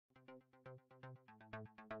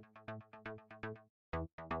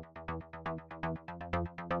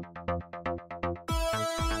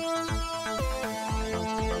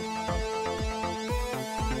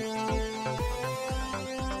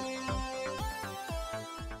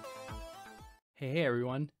Hey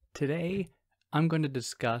everyone, today I'm going to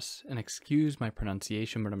discuss, and excuse my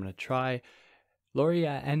pronunciation, but I'm going to try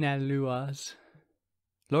Loria Anialua's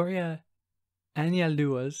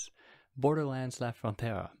Borderlands La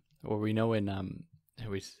Frontera, or we know English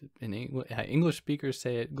speakers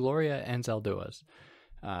say it Gloria Anzaldua's.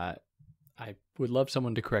 I would love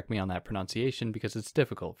someone to correct me on that pronunciation because it's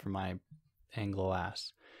difficult for my Anglo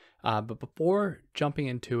ass. But before jumping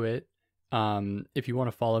into it, if you want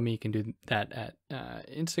to follow me, you can do that at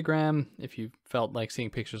Instagram. If you felt like seeing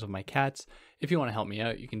pictures of my cats, if you want to help me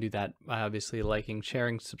out, you can do that by obviously liking,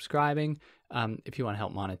 sharing, subscribing. If you want to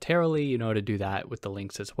help monetarily, you know how to do that with the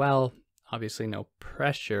links as well. Obviously, no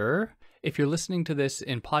pressure. If you're listening to this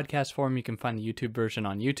in podcast form, you can find the YouTube version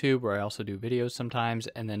on YouTube, where I also do videos sometimes,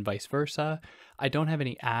 and then vice versa. I don't have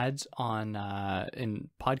any ads on in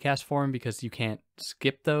podcast form because you can't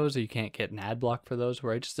skip those, or you can't get an ad block for those,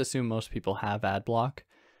 where I just assume most people have ad block.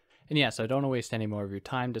 And yeah, so I don't want to waste any more of your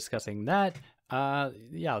time discussing that.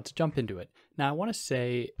 Let's jump into it. Now, I want to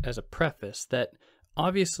say as a preface that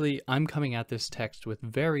obviously I'm coming at this text with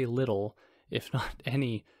very little, if not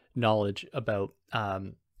any, knowledge about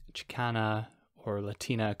Chicana or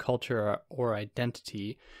Latina culture or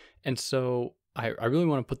identity. And so I really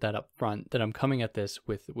want to put that up front, that I'm coming at this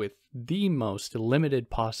with the most limited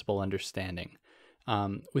possible understanding.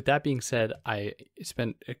 With that being said, I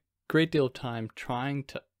spent a great deal of time trying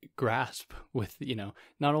to grasp with,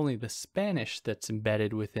 not only the Spanish that's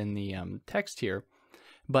embedded within the text here,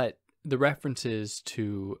 but the references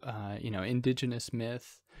to, indigenous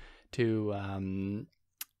myth, to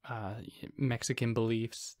Mexican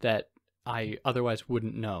beliefs that I otherwise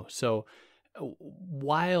wouldn't know. So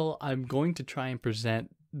while I'm going to try and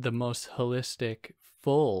present the most holistic,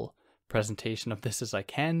 full presentation of this as I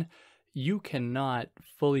can, you cannot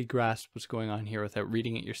fully grasp what's going on here without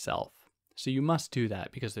reading it yourself. So you must do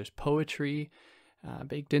that because there's poetry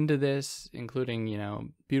baked into this,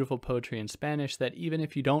 including, beautiful poetry in Spanish that even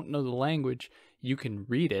if you don't know the language, you can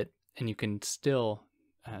read it and you can still,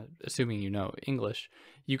 assuming you know English,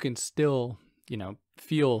 you can still,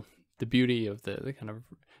 feel the beauty of the kind of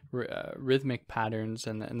rhythmic patterns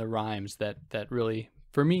and the rhymes that really,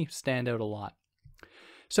 for me, stand out a lot.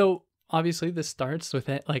 So obviously this starts with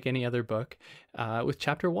it, like any other book, with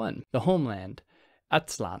chapter 1, the homeland,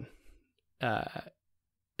 Aztlan,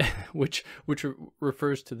 which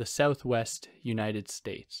refers to the Southwest United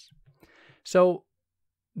States. So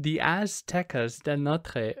the Aztecas del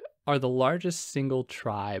Norte are the largest single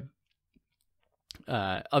tribe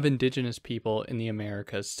of indigenous people in the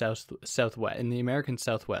Americas southwest, in the American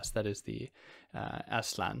Southwest. That is the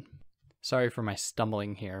Aztlan. Sorry for my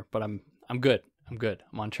stumbling here, but I'm good.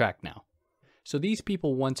 I'm on track now. So these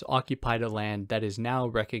people once occupied a land that is now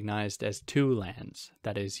recognized as two lands.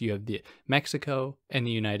 That is, you have the Mexico and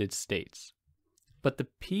the United States. But the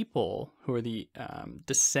people who are the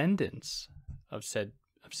descendants of said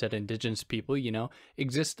indigenous people,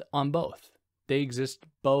 exist on both. They exist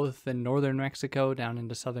both in northern Mexico, down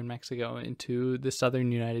into southern Mexico, into the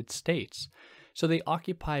southern United States. So they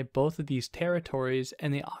occupy both of these territories,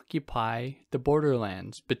 and they occupy the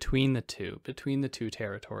borderlands between the two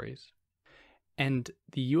territories. And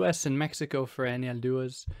the U.S. and Mexico for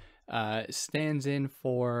Anialduas stands in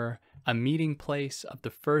for a meeting place of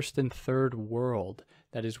the first and third world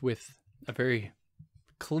that is with a very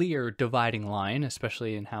clear dividing line,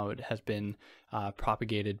 especially in how it has been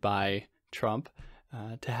propagated by Trump,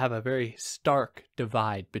 to have a very stark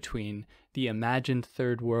divide between the imagined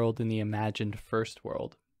third world and the imagined first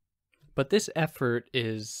world. But this effort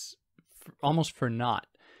is almost for naught.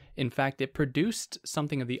 In fact, it produced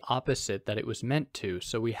something of the opposite that it was meant to.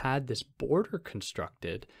 So we had this border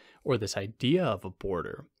constructed, or this idea of a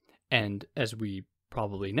border. And as we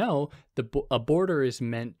probably know, a border is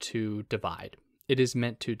meant to divide. It is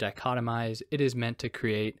meant to dichotomize. It is meant to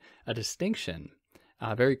create a distinction,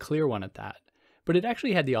 a very clear one at that. But it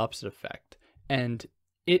actually had the opposite effect. And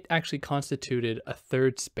it actually constituted a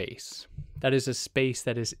third space. That is a space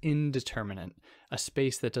that is indeterminate, a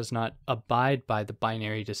space that does not abide by the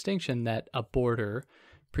binary distinction that a border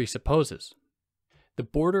presupposes. The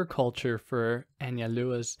border culture for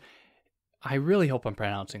Anialduas, I really hope I'm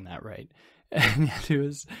pronouncing that right.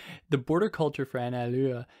 The border culture for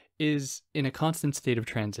Anialua is in a constant state of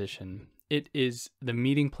transition. It is the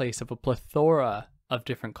meeting place of a plethora of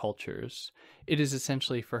different cultures. It is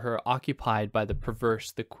essentially for her occupied by the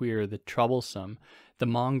perverse, the queer, the troublesome, the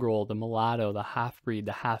mongrel, the mulatto, the half-breed,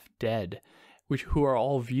 the half-dead, who are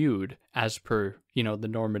all viewed as per, the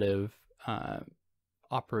normative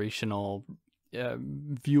operational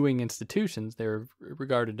viewing institutions. They're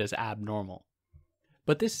regarded as abnormal.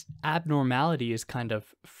 But this abnormality is kind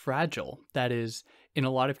of fragile. That is, in a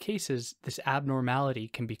lot of cases, this abnormality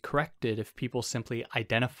can be corrected if people simply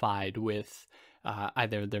identified with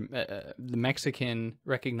either the Mexican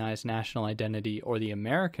recognized national identity or the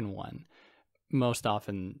American one. Most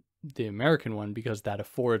often the American one, because that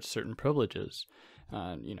affords certain privileges.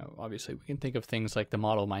 Obviously we can think of things like the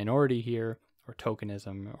model minority here, or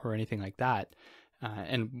tokenism, or anything like that.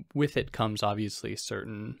 And with it comes obviously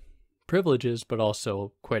certain privileges, but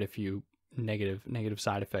also quite a few negative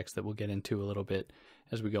side effects that we'll get into a little bit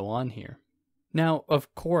as we go on here. Now,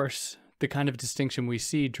 of course, the kind of distinction we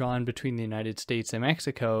see drawn between the United States and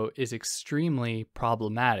Mexico is extremely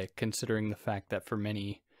problematic, considering the fact that for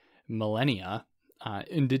many millennia,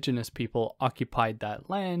 indigenous people occupied that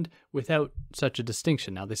land without such a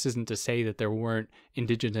distinction. Now, this isn't to say that there weren't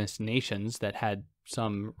indigenous nations that had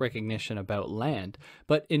some recognition about land,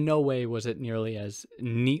 but in no way was it nearly as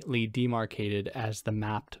neatly demarcated as the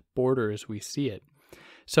mapped border as we see it.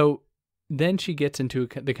 So then she gets into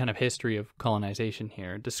the kind of history of colonization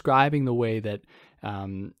here, describing the way that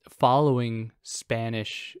following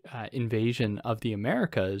Spanish invasion of the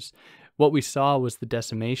Americas, what we saw was the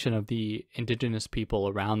decimation of the indigenous people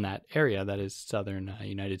around that area, that is southern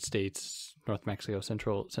United States, North Mexico,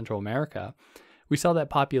 Central America. We saw that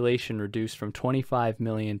population reduced from 25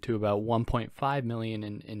 million to about 1.5 million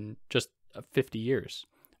in just 50 years,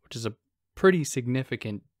 which is a pretty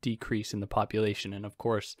significant decrease in the population. And of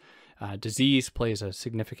course, disease plays a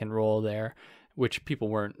significant role there, which people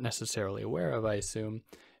weren't necessarily aware of, I assume,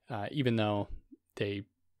 even though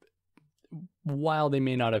while they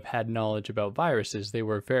may not have had knowledge about viruses, they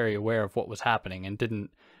were very aware of what was happening and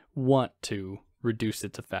didn't want to reduce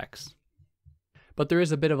its effects. But there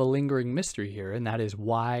is a bit of a lingering mystery here, and that is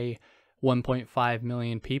why 1.5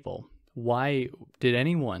 million people? Why did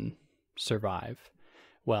anyone survive?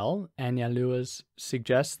 Well, Analua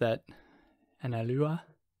suggests that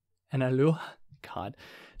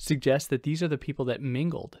suggests that these are the people that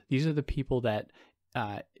mingled. These are the people that,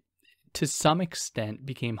 to some extent,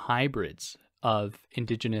 became hybrids of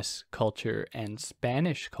indigenous culture and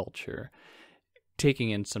Spanish culture, taking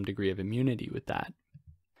in some degree of immunity with that.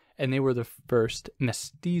 And they were the first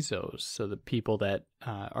mestizos, so the people that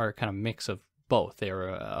are a kind of mix of both. They are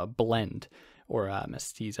a blend, or a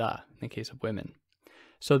mestiza in the case of women.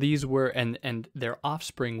 So these were, and their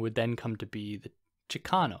offspring would then come to be the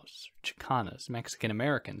Chicanas, Mexican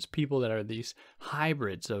Americans, people that are these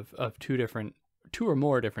hybrids of two or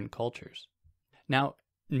more different cultures. Now,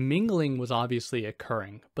 mingling was obviously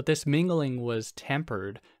occurring, but this mingling was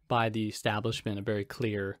tempered by the establishment of very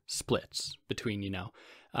clear splits between,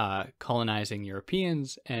 colonizing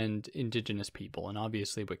Europeans and indigenous people. And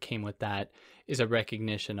obviously what came with that is a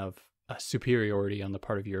recognition of a superiority on the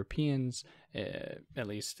part of Europeans, at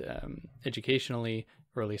least educationally,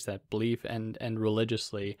 or at least that belief, and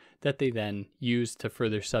religiously, that they then used to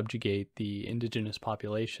further subjugate the indigenous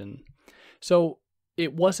population. So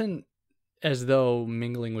it wasn't as though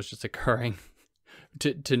mingling was just occurring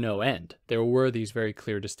to no end. There were these very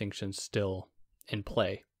clear distinctions still in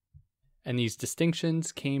play. And these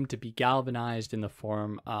distinctions came to be galvanized in the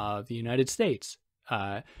form of the United States,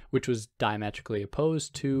 which was diametrically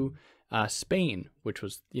opposed to Spain, which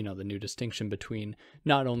was, the new distinction between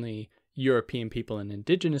not only European people and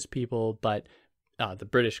indigenous people, but the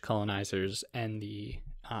British colonizers and the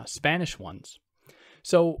Spanish ones.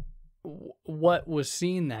 So what was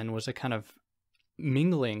seen then was a kind of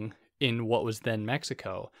mingling in what was then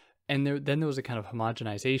Mexico. And then there was a kind of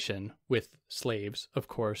homogenization with slaves, of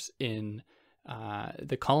course, in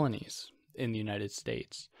the colonies in the United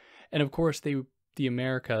States. And of course, the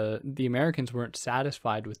Americans weren't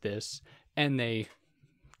satisfied with this, and they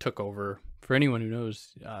took over. For anyone who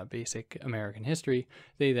knows basic American history,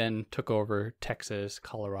 they then took over Texas,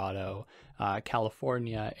 Colorado,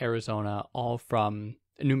 California, Arizona, all from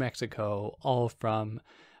New Mexico, all from,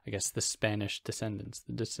 I guess, the Spanish descendants,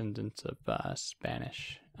 the descendants of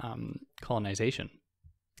Spanish colonization,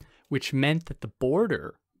 which meant that the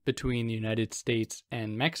border between the United States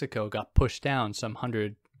and Mexico got pushed down some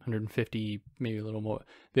 100, 150, maybe a little more,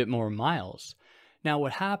 bit more miles. Now,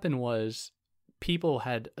 what happened was people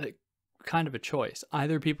had kind of a choice.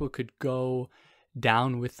 Either people could go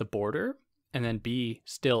down with the border and then be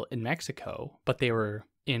still in Mexico, but they were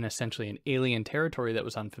in essentially an alien territory that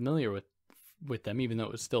was unfamiliar with them, even though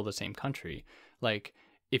it was still the same country. Like,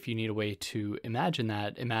 if you need a way to imagine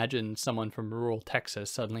that, imagine someone from rural Texas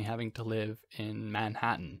suddenly having to live in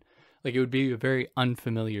Manhattan. Like, it would be a very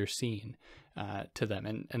unfamiliar scene to them,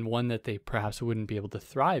 and one that they perhaps wouldn't be able to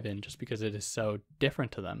thrive in just because it is so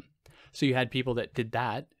different to them. So you had people that did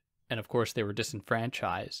that, and of course they were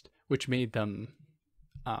disenfranchised, which made them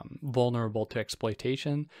vulnerable to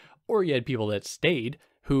exploitation, or you had people that stayed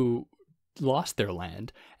who lost their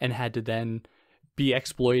land and had to then be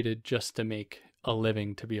exploited just to make a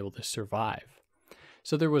living to be able to survive.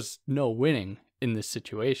 So there was no winning in this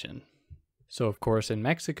situation. So, of course, in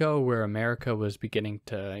Mexico, where America was beginning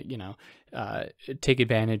to, take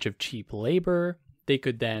advantage of cheap labor, they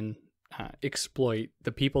could then exploit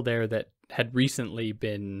the people there that had recently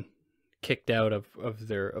been kicked out of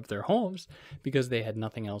their homes because they had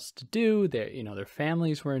nothing else to do. Their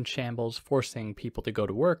families were in shambles, forcing people to go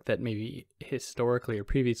to work that maybe historically or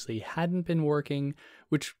previously hadn't been working,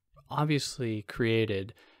 which obviously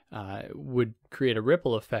would create a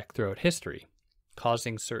ripple effect throughout history,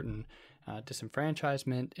 causing certain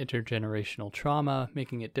disenfranchisement, intergenerational trauma,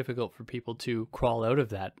 making it difficult for people to crawl out of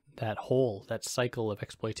that hole, that cycle of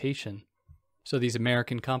exploitation. So these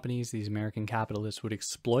American companies, these American capitalists would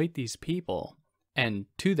exploit these people. And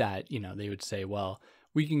to that, they would say, well,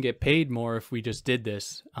 we can get paid more if we just did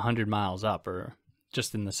this 100 miles up or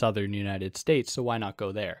just in the southern United States. So why not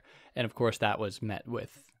go there? And of course, that was met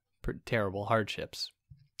with terrible hardships.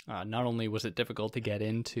 Not only was it difficult to get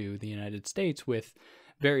into the United States with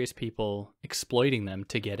various people exploiting them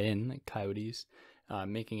to get in, like coyotes,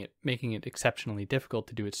 making it exceptionally difficult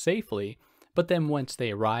to do it safely. But then once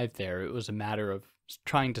they arrived there, it was a matter of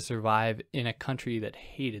trying to survive in a country that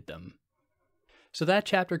hated them. So that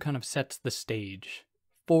chapter kind of sets the stage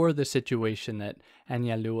for the situation that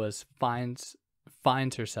Añaluas finds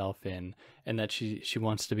herself in, and that she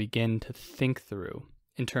wants to begin to think through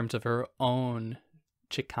in terms of her own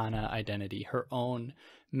Chicana identity, her own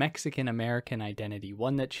Mexican-American identity,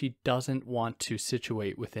 one that she doesn't want to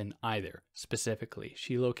situate within either. Specifically,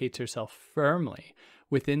 she locates herself firmly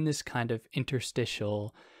within this kind of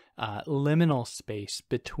interstitial, liminal space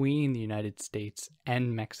between the United States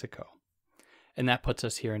and Mexico. And that puts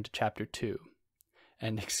us here into chapter 2.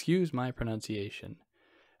 And excuse my pronunciation.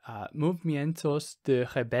 Movimientos de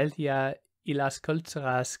rebeldia y las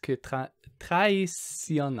culturas que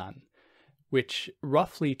traicionan, which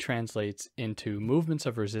roughly translates into movements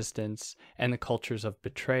of resistance and the cultures of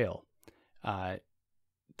betrayal.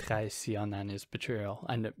 Traicionan is betrayal,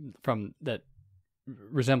 and from that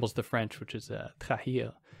resembles the French, which is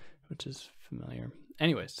trahir, which is familiar.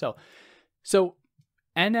 Anyways, so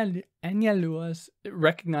Añaluas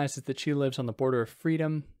recognizes that she lives on the border of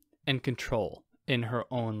freedom and control in her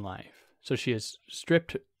own life. So she has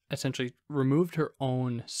essentially removed her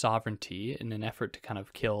own sovereignty in an effort to kind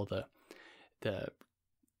of kill the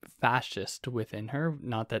fascist within her.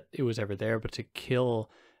 Not that it was ever there, but to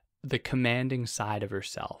kill the commanding side of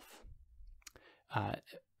herself.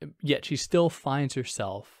 Yet she still finds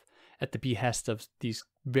herself at the behest of these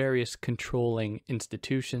various controlling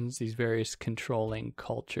institutions, these various controlling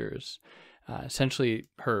cultures. Essentially,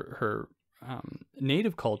 her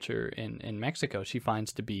native culture in Mexico, she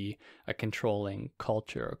finds to be a controlling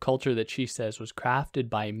culture, a culture that she says was crafted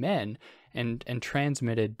by men and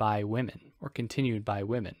transmitted by women, or continued by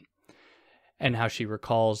women. And how she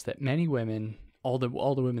recalls that many women, all the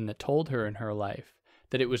women that told her in her life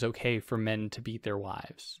that it was okay for men to beat their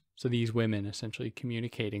wives. So these women essentially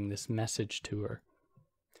communicating this message to her.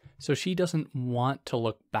 So she doesn't want to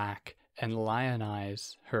look back and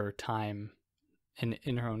lionize her time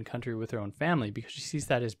in her own country with her own family, because she sees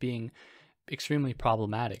that as being extremely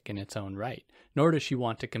problematic in its own right. Nor does she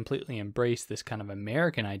want to completely embrace this kind of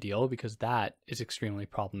American ideal, because that is extremely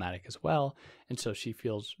problematic as well. And so she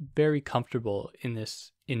feels very comfortable in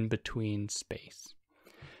this in-between space.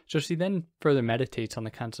 So she then further meditates on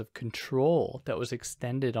the kinds of control that was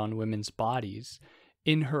extended on women's bodies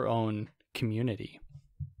in her own community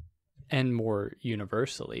and more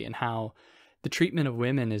universally, and how the treatment of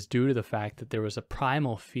women is due to the fact that there was a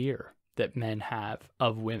primal fear that men have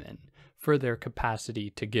of women for their capacity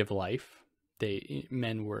to give life.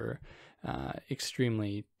 Men were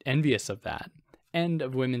extremely envious of that, and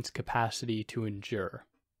of women's capacity to endure,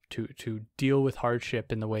 to deal with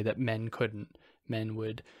hardship in the way that men couldn't. Men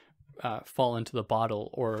would fall into the bottle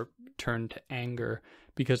or turn to anger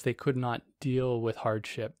because they could not deal with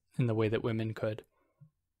hardship in the way that women could.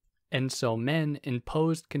 And so men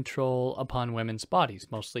imposed control upon women's bodies,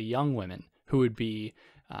 mostly young women, who would be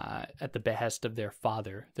at the behest of their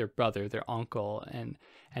father, their brother, their uncle. And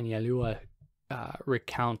Añalua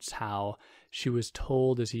recounts how she was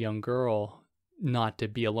told as a young girl not to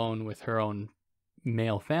be alone with her own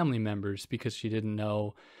male family members because she didn't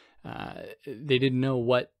know, they didn't know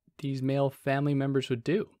what these male family members would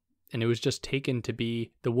do. And it was just taken to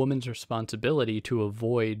be the woman's responsibility to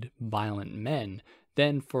avoid violent men,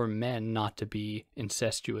 than for men not to be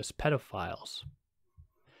incestuous pedophiles.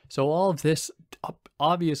 So all of this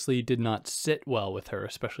obviously did not sit well with her,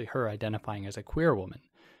 especially her identifying as a queer woman.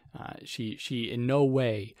 She in no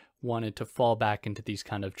way wanted to fall back into these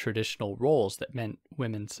kind of traditional roles that meant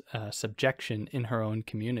women's subjection in her own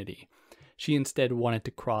community. She instead wanted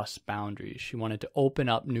to cross boundaries. She wanted to open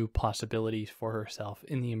up new possibilities for herself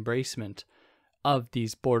in the embracement of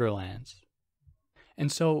these borderlands.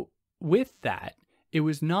 And so with that, it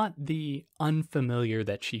was not the unfamiliar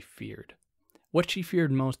that she feared. What she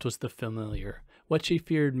feared most was the familiar. What she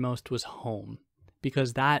feared most was home,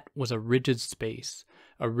 because that was a rigid space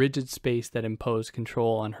that imposed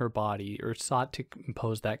control on her body, or sought to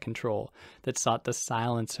impose that control, that sought to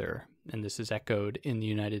silence her. And this is echoed in the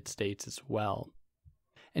United States as well.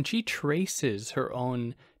 And she traces her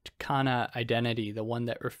own Chicana identity, the one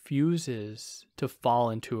that refuses to fall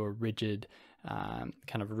into a rigid,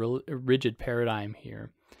 rigid paradigm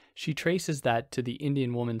here. She traces that to the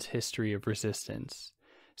Indian woman's history of resistance.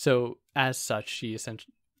 So as such, she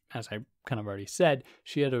essentially, as I kind of already said,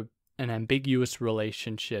 she had an ambiguous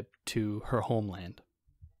relationship to her homeland.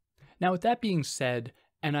 Now, with that being said,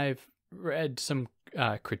 and I've read some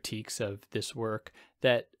critiques of this work,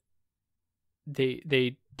 that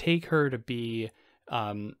they take her to be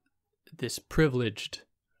this privileged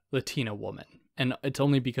Latina woman. And it's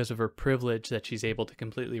only because of her privilege that she's able to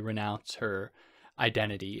completely renounce her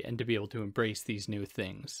identity and to be able to embrace these new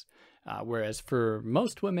things. Whereas for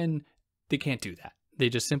most women, they can't do that. They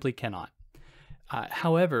just simply cannot.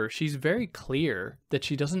 However, she's very clear that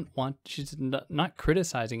she's not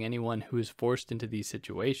criticizing anyone who is forced into these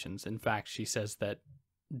situations. In fact, she says that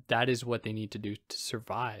that is what they need to do to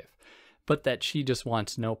survive, but that she just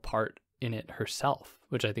wants no part in it herself,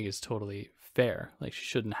 which I think is totally fair. Like, she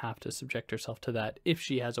shouldn't have to subject herself to that if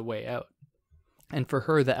she has a way out. And for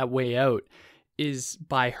her, that way out is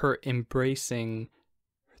by her embracing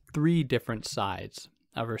 3 different sides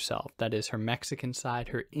of herself. That is her Mexican side,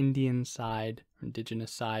 her Indian side, her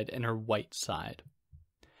indigenous side, and her white side.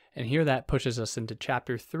 And here that pushes us into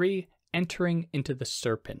chapter 3, entering into the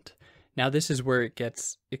serpent. Now this is where it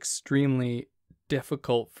gets extremely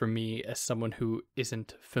difficult for me as someone who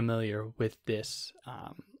isn't familiar with this,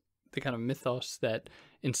 the kind of mythos that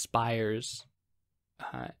inspires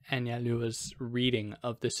Anya Lua's reading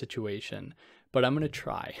of the situation. But I'm going to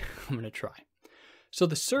try. So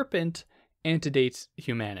the serpent antedates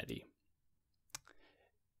humanity,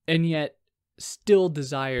 and yet still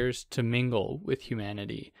desires to mingle with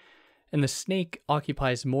humanity. And the snake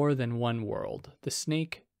occupies more than one world. The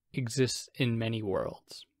snake exists in many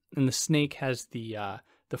worlds. And the snake has the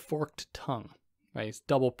forked tongue, right? It's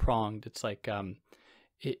double pronged. It's like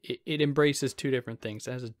it embraces 2 different things.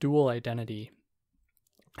 It has a dual identity,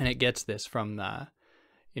 and it gets this from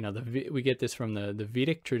we get this from the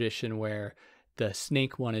Vedic tradition, where the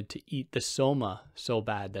snake wanted to eat the soma so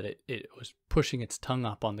bad that it was pushing its tongue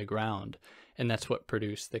up on the ground, and that's what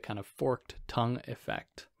produced the kind of forked tongue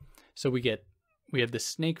effect. So we have the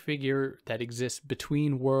snake figure that exists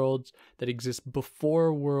between worlds, that exists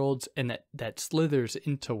before worlds, and that slithers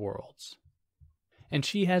into worlds. And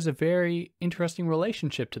she has a very interesting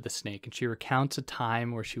relationship to the snake, and she recounts a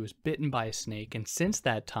time where she was bitten by a snake, and since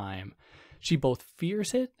that time, she both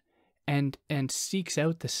fears it and seeks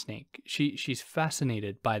out the snake. She's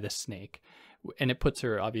fascinated by the snake, and it puts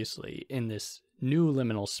her obviously in this new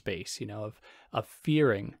liminal space, of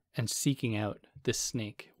fearing and seeking out this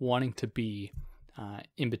snake, wanting to be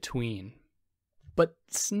in between. But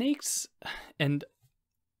snakes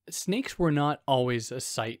were not always a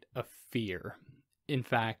sight of fear. In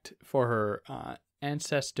fact, for her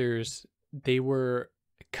ancestors, they were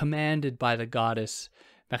commanded by the goddess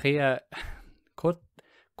Maria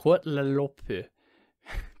Cuauhtlalopue,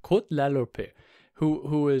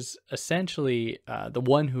 who was essentially the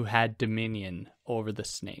one who had dominion over the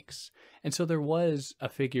snakes. And so there was a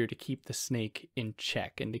figure to keep the snake in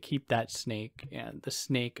check, and to keep that snake, the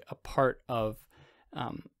snake, a part of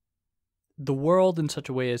the world in such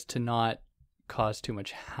a way as to not cause too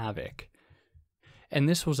much havoc. And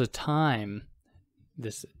this was a time,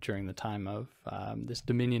 during the time of this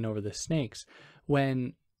dominion over the snakes,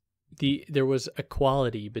 when there was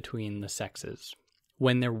equality between the sexes,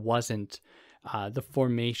 when there wasn't the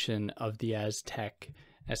formation of the Aztec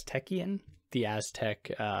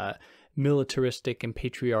militaristic and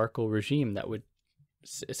patriarchal regime that would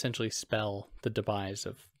essentially spell the demise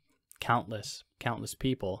of countless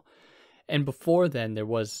people. And before then, there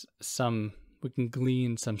was we can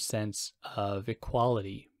glean some sense of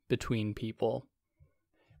equality between people,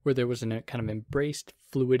 where there was a kind of embraced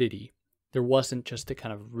fluidity. There wasn't just a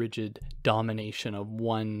kind of rigid domination of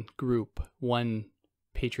one group, one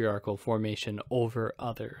patriarchal formation over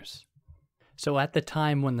others. So at the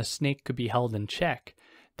time when the snake could be held in check,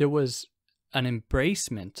 there was an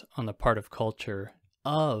embracement on the part of culture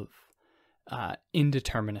of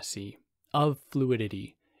indeterminacy, of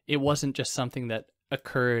fluidity. It wasn't just something that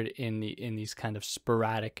occurred in these kind of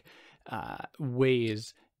sporadic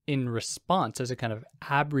ways in response as a kind of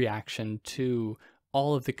abreaction to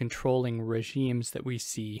all of the controlling regimes that we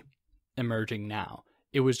see emerging now.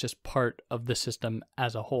 It was just part of the system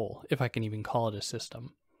as a whole, if I can even call it a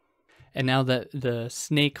system. And now that the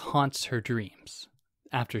snake haunts her dreams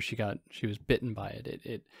after she was bitten by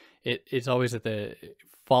it, it's always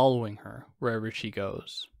following her wherever she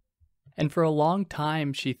goes. And for a long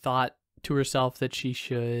time, she thought to herself that she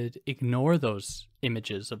should ignore those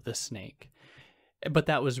images of the snake. But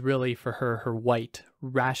that was really for her white,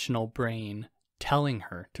 rational brain telling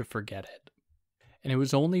her to forget it. And it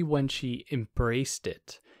was only when she embraced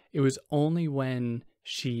it, it was only when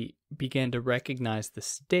she began to recognize the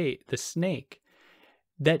snake,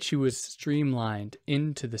 that she was streamlined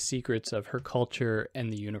into the secrets of her culture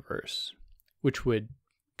and the universe, which would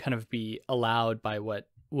kind of be allowed by what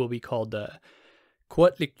will be called the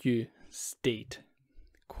Quetzalcoatl state.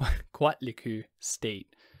 Quetzalcoatl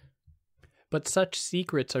state. But such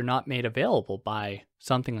secrets are not made available by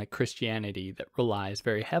something like Christianity that relies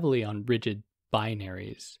very heavily on rigid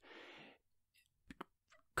binaries.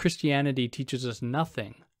 Christianity teaches us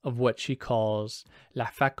nothing of what she calls la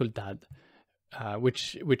facultad,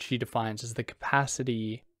 which she defines as the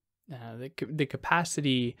capacity, the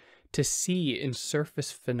capacity to see in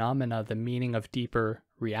surface phenomena the meaning of deeper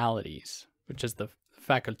realities, which is the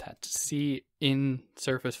facultad, to see in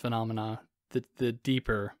surface phenomena the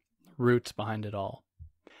deeper roots behind it all.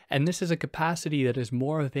 And this is a capacity that is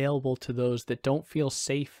more available to those that don't feel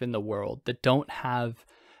safe in the world, that don't have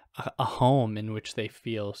a home in which they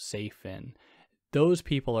feel safe in. Those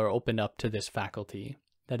people are opened up to this faculty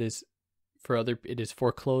that is it is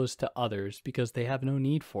foreclosed to others because they have no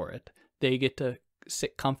need for it. They get to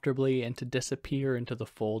sit comfortably and to disappear into the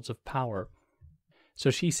folds of power. So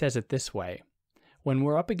she says it this way: when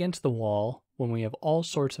we're up against the wall, when we have all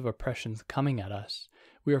sorts of oppressions coming at us,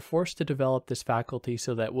 we are forced to develop this faculty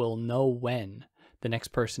so that we'll know when the next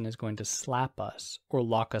person is going to slap us or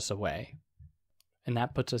lock us away. And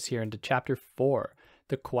that puts us here into chapter 4,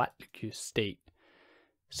 the Quetzalcoatl state.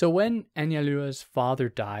 So when Analua's father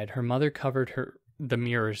died, her mother covered the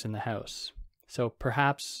mirrors in the house. So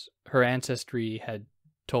perhaps her ancestry had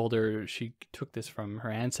told her, she took this from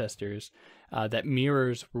her ancestors, that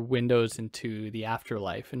mirrors were windows into the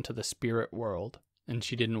afterlife, into the spirit world, and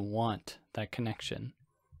she didn't want that connection.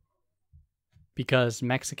 Because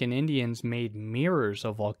Mexican Indians made mirrors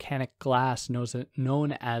of volcanic glass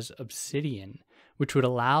known as obsidian, which would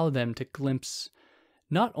allow them to glimpse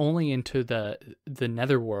not only into the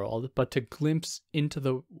netherworld, but to glimpse into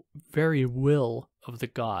the very will of the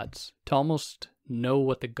gods, to almost know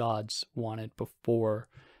what the gods wanted before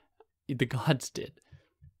the gods did.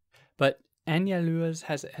 But Analua's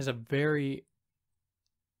has a very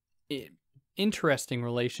interesting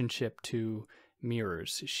relationship to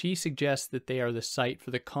mirrors. She suggests that they are the site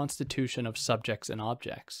for the constitution of subjects and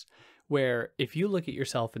objects, where if you look at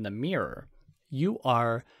yourself in the mirror, you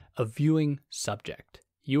are a viewing subject.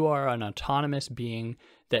 You are an autonomous being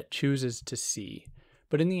that chooses to see.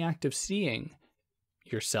 But in the act of seeing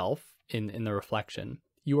yourself in the reflection,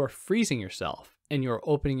 you are freezing yourself and you're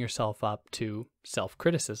opening yourself up to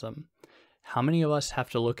self-criticism. How many of us have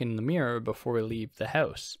to look in the mirror before we leave the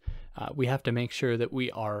house? We have to make sure that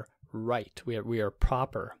we are right, we are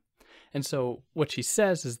proper. And so what she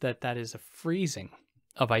says is that is a freezing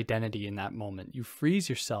of identity in that moment. You freeze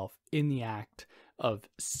yourself in the act of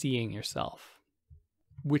seeing yourself,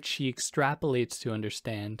 which she extrapolates to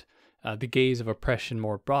understand the gaze of oppression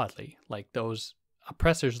more broadly. Like those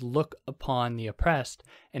oppressors look upon the oppressed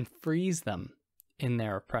and freeze them in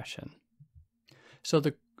their oppression. So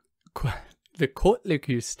the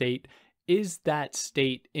Quetzalcoatl state is that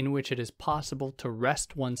state in which it is possible to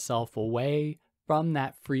wrest oneself away from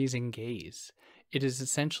that freezing gaze. It is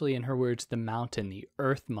essentially, in her words, the mountain, the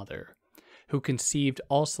Earth Mother, who conceived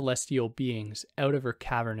all celestial beings out of her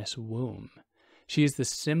cavernous womb. She is the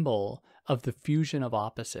symbol of the fusion of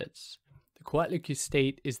opposites. The Quetzalcoatl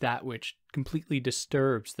state is that which completely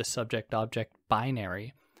disturbs the subject-object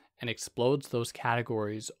binary and explodes those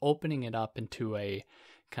categories, opening it up into a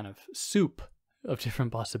kind of soup of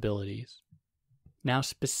different possibilities. Now,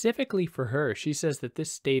 specifically for her, she says that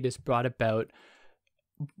this state is brought about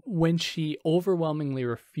when she overwhelmingly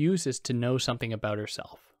refuses to know something about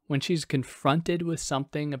herself. When she's confronted with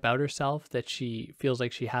something about herself that she feels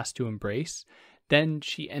like she has to embrace, then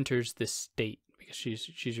she enters this state because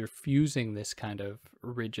she's refusing this kind of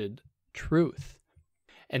rigid truth.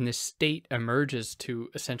 And this state emerges to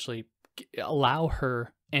essentially allow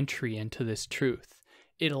her entry into this truth.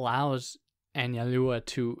 It allows Anyalua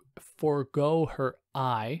to forego her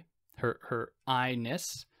her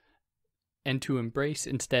I-ness, and to embrace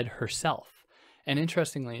instead herself. And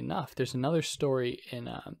interestingly enough, there's another story in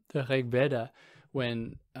the Rig Veda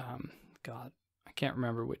when, God, I can't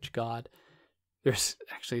remember which god. It's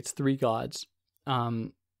 3 gods.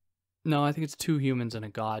 No, I think it's 2 humans and a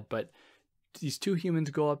god, but these 2 humans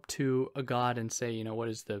go up to a god and say, what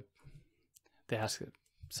is they ask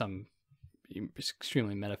some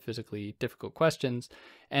extremely metaphysically difficult questions,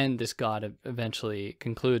 and this god eventually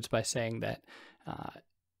concludes by saying that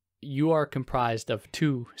you are comprised of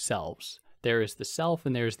 2 selves. There is the self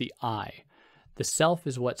and there is the I. The self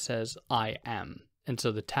is what says I am. And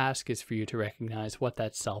so the task is for you to recognize what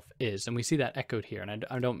that self is. And we see that echoed here. And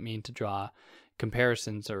I don't mean to draw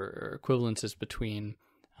comparisons or equivalences between,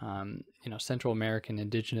 Central American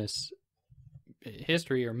indigenous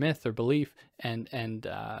history or myth or belief and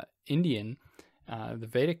Indian, the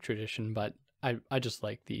Vedic tradition. But I just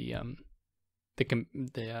like the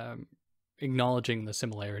acknowledging the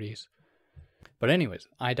similarities. But anyways,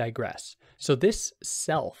 I digress. So this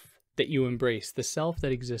self that you embrace, the self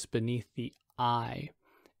that exists beneath the I,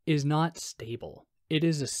 is not stable. It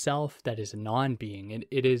is a self that is a non-being.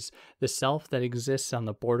 It is the self that exists on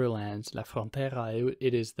the borderlands, la frontera.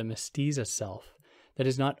 It is the mestiza self that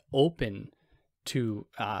is not open to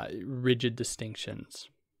rigid distinctions.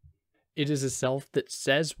 It is a self that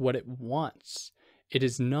says what it wants. It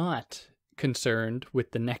is not concerned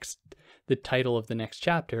with the title of the next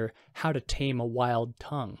chapter, How to Tame a Wild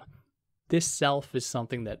Tongue. This self is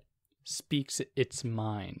something that speaks its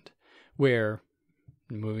mind, where,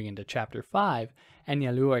 moving into chapter 5,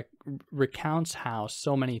 Anyalua recounts how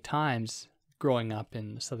so many times growing up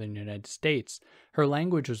in the southern United States, her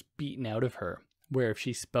language was beaten out of her, where if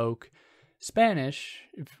she spoke Spanish,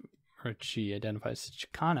 or she identifies as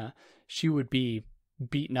Chicana, she would be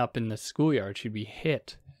beaten up in the schoolyard. She'd be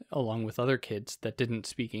hit along with other kids that didn't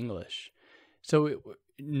speak English. So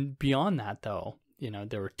beyond that, though,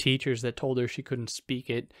 there were teachers that told her she couldn't speak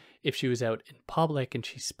it. If she was out in public and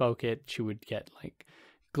she spoke it, she would get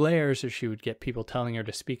glares, or she would get people telling her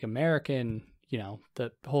to speak American,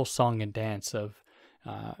 the whole song and dance of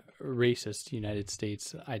racist United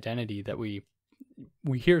States identity that we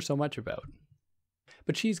hear so much about.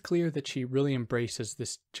 But she's clear that she really embraces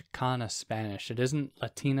this Chicana Spanish. It isn't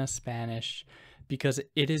Latina Spanish, because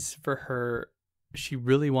it is for her, she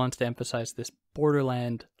really wants to emphasize this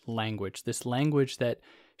borderland language, this language that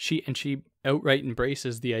she outright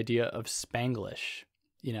embraces the idea of Spanglish,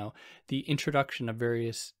 the introduction of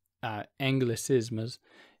various anglicism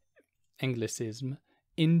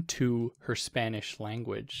into her Spanish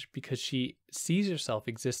language, because she sees herself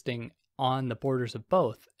existing on the borders of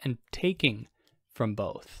both and taking from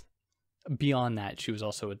both. Beyond that, she was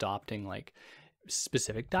also adopting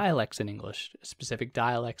specific dialects in English, specific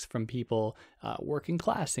dialects from people, working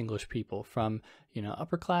class English people, from,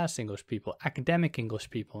 upper class English people, academic English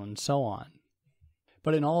people, and so on.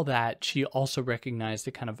 But in all that, she also recognized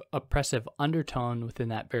a kind of oppressive undertone within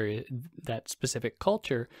that specific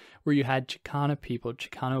culture, where you had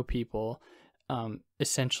Chicano people,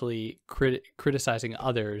 essentially criticizing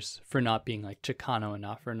others for not being Chicano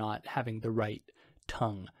enough, or not having the right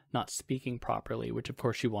tongue, not speaking properly, which of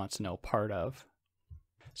course she wants no part of.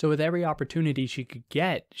 So with every opportunity she could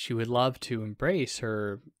get, she would love to embrace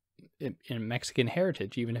her in Mexican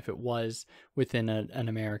heritage, even if it was within an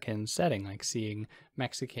American setting, like seeing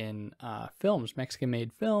Mexican films,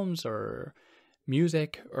 Mexican-made films or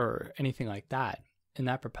music or anything like that. And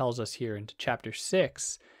that propels us here into chapter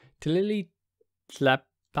 6, Tlili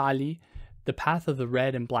Tlapali, the Path of the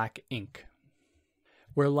Red and Black Ink,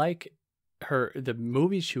 where the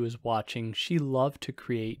movies she was watching, she loved to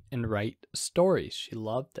create and write stories. She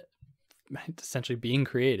loved essentially being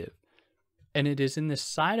creative. And it is in this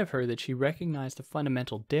side of her that she recognized the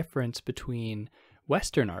fundamental difference between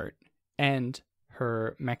Western art and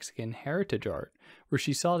her Mexican heritage art, where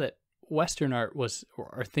she saw that Western art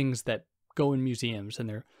are things that go in museums and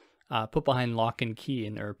they're put behind lock and key,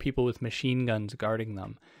 and there are people with machine guns guarding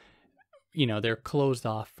them. They're closed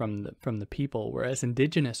off from the people, whereas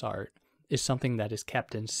indigenous art is something that is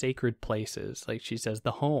kept in sacred places. Like she says,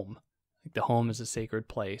 the home. The home is a sacred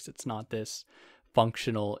place. It's not this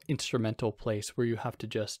functional, instrumental place where you have to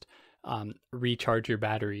just recharge your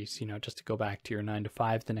batteries, just to go back to your 9 to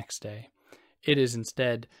 5 the next day. It is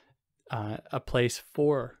instead a place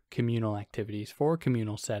for communal activities, for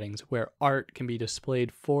communal settings, where art can be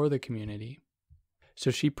displayed for the community.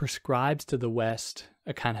 So she prescribes to the West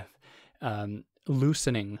a kind of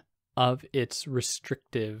loosening of its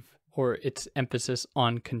restrictive or its emphasis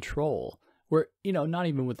on control, where, you know, not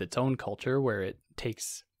even with its own culture, where it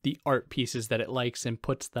takes the art pieces that it likes and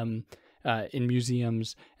puts them in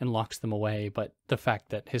museums and locks them away, but the fact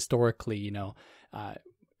that historically, you know,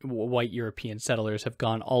 white European settlers have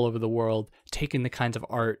gone all over the world, taken the kinds of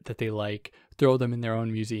art that they like, throw them in their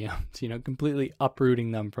own museums, you know, completely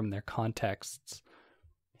uprooting them from their contexts.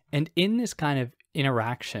 And in this kind of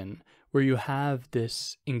interaction where you have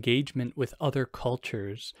this engagement with other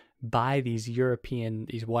cultures by these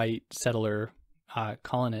white settler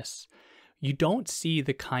colonists, you don't see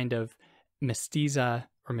the kind of mestiza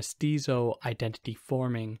or mestizo identity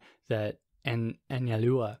forming that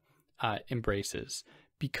Enyalua embraces,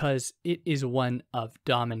 because it is one of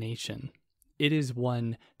domination. It is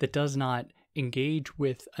one that does not engage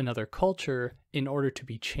with another culture in order to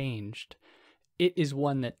be changed. It is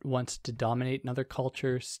one that wants to dominate another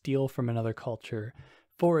culture, steal from another culture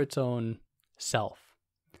for its own self.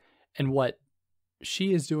 And what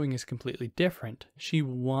she is doing is completely different. She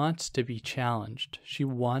wants to be challenged. She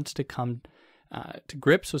wants to come to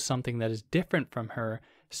grips with something that is different from her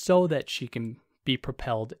so that she can be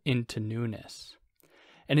propelled into newness.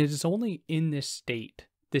 And it is only in this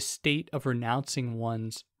state of renouncing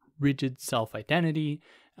one's rigid self-identity,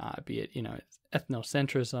 be it, you know,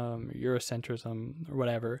 ethnocentrism or Eurocentrism or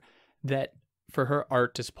whatever, that for her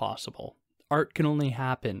art is possible. Art can only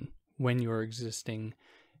happen when you're existing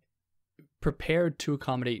prepared to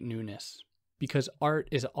accommodate newness, because art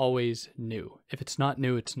is always new. If it's not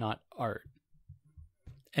new, it's not art.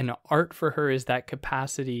 And art for her is that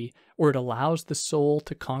capacity, or it allows the soul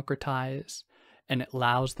to concretize and it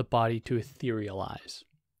allows the body to etherealize.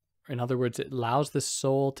 In other words, it allows the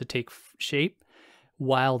soul to take shape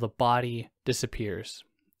while the body disappears.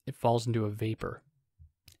 It falls into a vapor.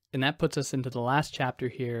 And that puts us into the last chapter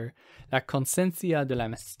here, La Conciencia de la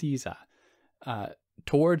Mestiza,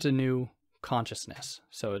 towards a new consciousness.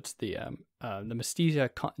 So it's the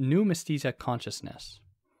new mestiza consciousness.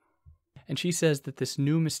 And she says that this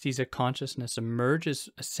new mestiza consciousness emerges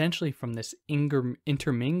essentially from this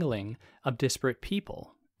intermingling of disparate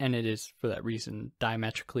people. And it is, for that reason,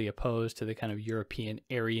 diametrically opposed to the kind of European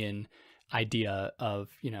Aryan idea of,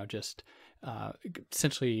 you know, just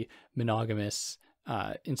essentially monogamous,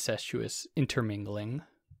 incestuous intermingling.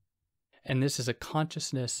 And this is a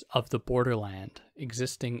consciousness of the borderland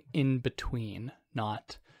existing in between,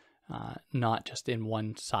 not just in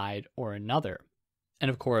one side or another. And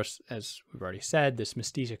of course, as we've already said, this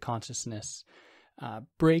mestiza consciousness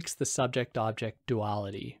breaks the subject-object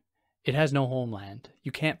duality. It has no homeland.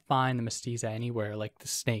 You can't find the mestiza anywhere like the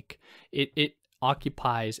snake. It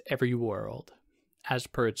occupies every world as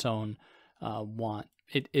per its own want.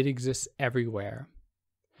 It exists everywhere.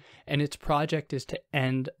 And its project is to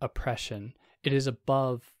end oppression. It is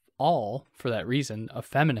above all, for that reason, a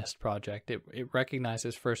feminist project. It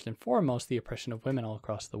recognizes first and foremost the oppression of women all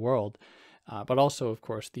across the world, but also, of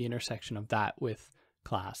course, the intersection of that with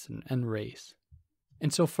class and race.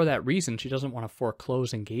 And so for that reason, she doesn't want to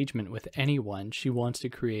foreclose engagement with anyone. She wants to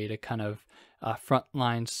create a kind of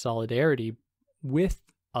frontline solidarity with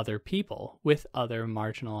other people, with other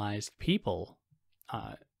marginalized people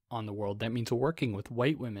on the world. That means working with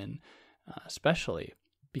white women, especially,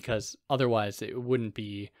 because otherwise it wouldn't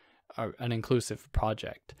be an inclusive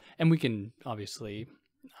project. And we can obviously,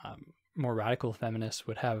 more radical feminists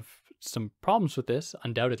would have some problems with this,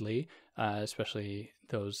 undoubtedly, especially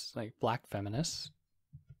those like black feminists,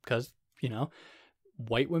 because, you know,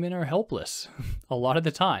 white women are helpless a lot of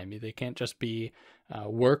the time. They can't just be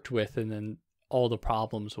worked with and then all the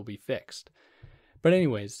problems will be fixed. But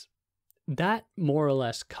anyways, that more or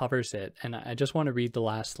less covers it. And I just want to read the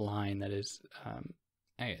last line that is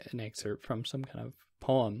an excerpt from some kind of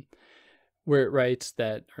poem where it writes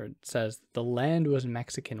that, or it says, the land was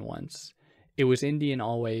Mexican once. It was Indian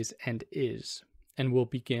always and is, and will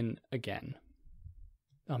begin again.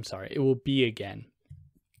 It will be again.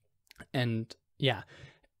 And yeah,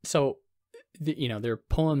 so, there are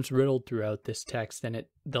poems riddled throughout this text, and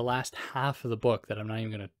the last half of the book that I'm not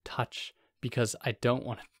even going to touch because I don't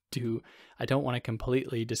want to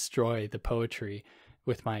completely destroy the poetry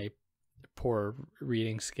with my poor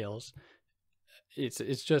reading skills.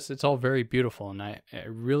 It's all very beautiful, and I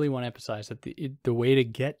really want to emphasize that the way to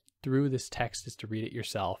get through this text is to read it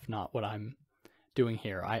yourself, not what I'm doing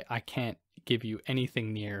here. I can't give you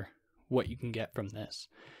anything near what you can get from this.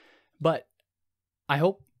 But I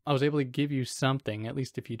hope I was able to give you something, at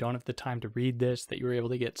least if you don't have the time to read this, that you were able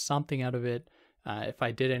to get something out of it. If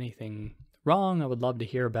I did anything wrong, I would love to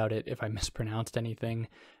hear about it. If I mispronounced anything,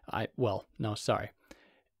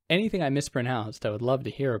 anything I mispronounced, I would love to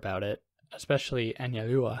hear about it, especially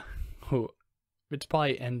Enyalua, who it's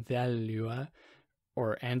probably Anzaldúa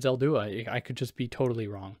or Anzaldúa. I could just be totally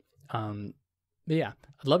wrong. But yeah,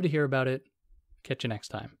 I'd love to hear about it. Catch you next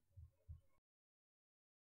time.